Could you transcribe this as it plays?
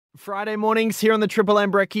Friday mornings here on the Triple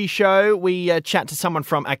M Brekkie Show, we chat to someone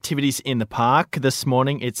from Activities in the Park. This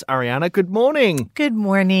morning, it's Aryiana. Good morning. Good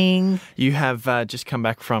morning. You have just come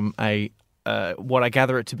back from what I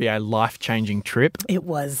gather it to be a life-changing trip. It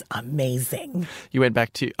was amazing. You went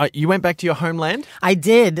back to your homeland? I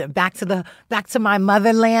did. Back to my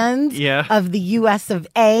motherland. Yeah. Of the US of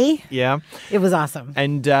A. Yeah. It was awesome.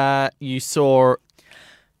 And you saw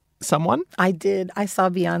someone? I did. I saw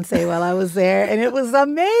Beyonce while I was there, and it was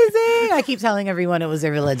amazing. I keep telling everyone it was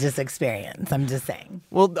a religious experience. I'm just saying.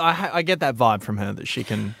 Well, I get that vibe from her that she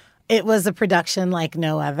can... It was a production like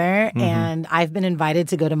no other, and I've been invited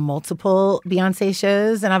to go to multiple Beyonce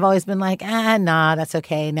shows, and I've always been like, nah, that's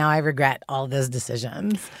okay. Now I regret all those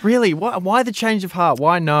decisions. Really? Why the change of heart?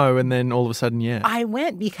 Why no? And then all of a sudden, yeah. I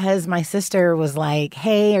went because my sister was like,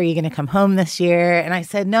 hey, are you going to come home this year? And I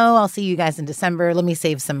said, no, I'll see you guys in December. Let me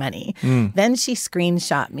save some money. Then she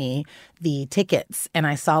screenshot me the tickets, and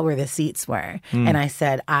I saw where the seats were. And I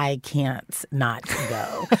said, I can't not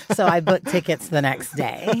go. So I booked tickets the next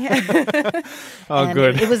day. Oh,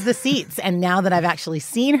 good. It was the seats. And now that I've actually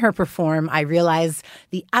seen her perform, I realize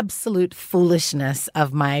the absolute foolishness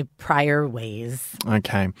of my prior ways.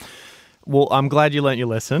 Okay. Well, I'm glad you learnt your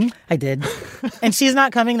lesson. I did. And she's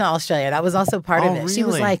not coming to Australia. That was also part of it. Really? She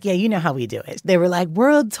was like, yeah, you know how we do it. They were like,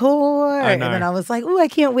 world tour. I know. And then I was like, I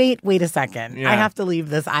can't wait. Wait a second. Yeah. I have to leave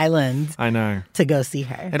this island I know. to go see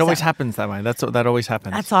her. It always happens that way. That always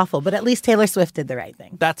happens. That's awful. But at least Taylor Swift did the right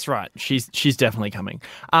thing. That's right. She's definitely coming.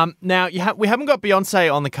 Now, we haven't got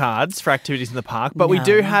Beyonce on the cards for Activities in the Park, but we No.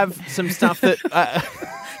 do have some stuff that...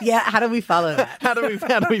 Yeah, how do we follow that? How do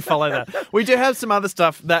we follow that? We do have some other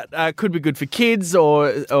stuff that could be good for kids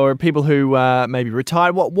or people who may be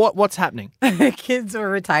retired. What's happening? Kids or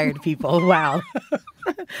retired people. Wow.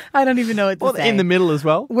 I don't even know what to say. In the middle as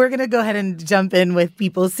well. We're going to go ahead and jump in with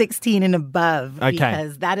people 16 and above Okay.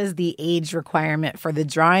 because that is the age requirement for the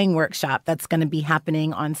drawing workshop that's going to be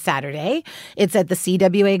happening on Saturday. It's at the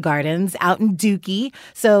CWA Gardens out in Dookie.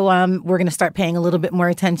 So we're going to start paying a little bit more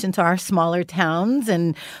attention to our smaller towns,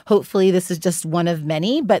 and hopefully this is just one of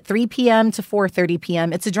many. But 3 p.m. to 4:30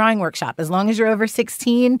 p.m., it's a drawing workshop. As long as you're over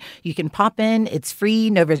 16, you can pop in. It's free.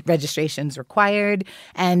 No registrations required.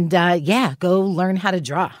 And go learn how to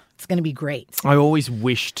draw. It's going to be great. I always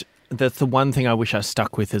wished that's the one thing I wish I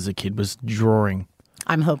stuck with as a kid was drawing.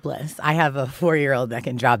 I'm hopeless. I have a 4-year-old that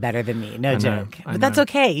can draw better than me. No joke. I But that's know.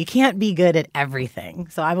 okay. You can't be good at everything.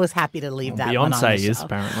 So I was happy to leave that one on the Beyonce show. is,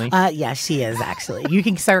 apparently. Yeah, she is, actually. You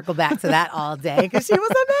can circle back to that all day because she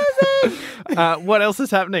was amazing. What else is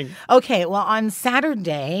happening? Okay, well, on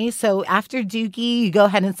Saturday, so after Dookie, you go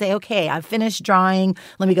ahead and say, okay, I've finished drawing.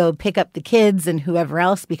 Let me go pick up the kids and whoever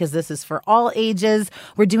else because this is for all ages.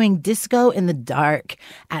 We're doing Disco in the Dark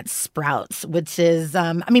at Sprouts, which is,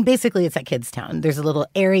 basically it's at Kidstown. There's a little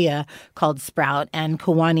area called Sprout, and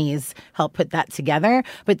Kiwanis help put that together.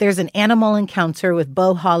 But there's an animal encounter with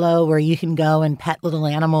Bow Hollow where you can go and pet little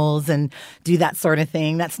animals and do that sort of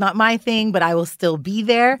thing. That's not my thing, but I will still be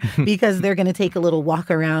there because they're going to take a little walk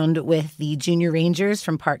around with the junior rangers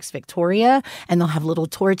from Parks Victoria, and they'll have little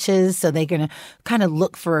torches. So they're going to kind of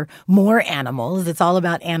look for more animals. It's all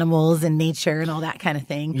about animals and nature and all that kind of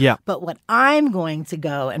thing. Yeah. But what I'm going to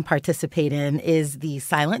go and participate in is the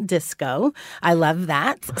silent disco. I love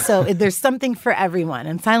that. So there's something for everyone.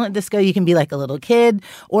 In silent disco, you can be like a little kid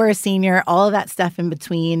or a senior, all of that stuff in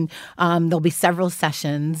between. There'll be several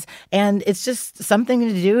sessions, and it's just something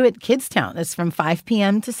to do at Kidstown. It's from 5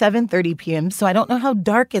 p.m. to 7:30 p.m. So I don't know how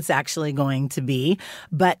dark it's actually going to be,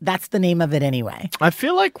 but that's the name of it anyway. I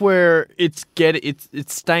feel like it's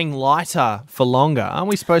staying lighter for longer. Aren't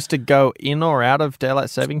we supposed to go in or out of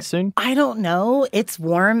daylight savings soon? I don't know. It's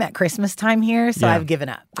warm at Christmas time here, so Yeah. I've given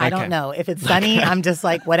up. I Okay. don't know. If it's sunny, I'm just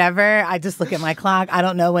like, whatever. I just look at my clock. I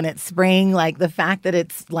don't know when it's spring. Like the fact that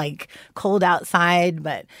it's like cold outside,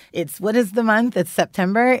 but what is the month? It's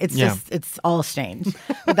September. It's just, it's all strange.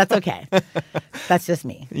 But that's okay. That's just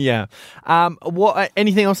me. Yeah.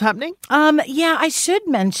 Anything else happening? Yeah, I should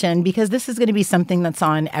mention, because this is going to be something that's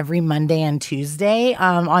on every Monday and Tuesday.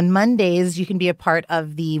 On Mondays, you can be a part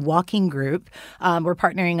of the walking group. We're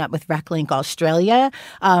partnering up with RecLink Australia.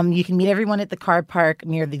 You can meet everyone at the car park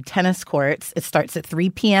near the tennis courts. It starts at 3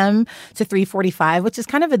 p.m. to 3:45, which is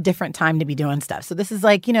kind of a different time to be doing stuff. So this is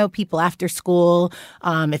like, people after school.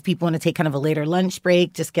 If people want to take kind of a later lunch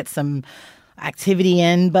break, just get some activity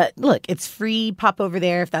in. But look, it's free. Pop over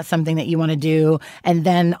there if that's something that you want to do. And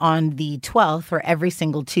then on the 12th, or every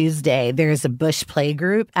single Tuesday, there's a bush play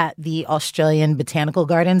group at the Australian Botanical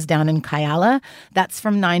Gardens down in Kyala. That's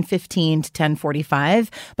from 9:15 to 10:45.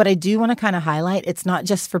 But I do want to kind of highlight, it's not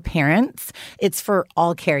just for parents, it's for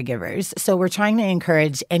all caregivers. So we're trying to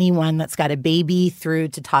encourage anyone that's got a baby through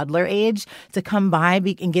to toddler age to come by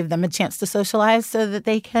and give them a chance to socialize so that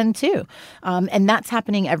they can too. And that's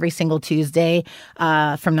happening every single Tuesday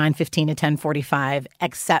from 9:15 to 10:45,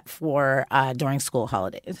 except for during school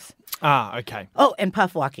holidays. Ah, okay. Oh, and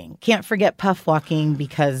puff walking. Can't forget puff walking,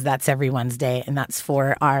 because that's every Wednesday, and that's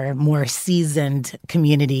for our more seasoned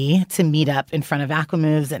community to meet up in front of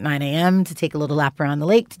Aquamoves at 9 a.m. to take a little lap around the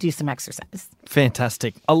lake to do some exercise.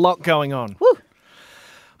 Fantastic. A lot going on. Woo!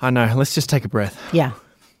 I know. Let's just take a breath. Yeah.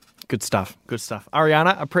 Good stuff. Good stuff.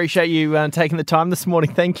 Aryiana, appreciate you taking the time this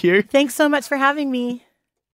morning. Thank you. Thanks so much for having me.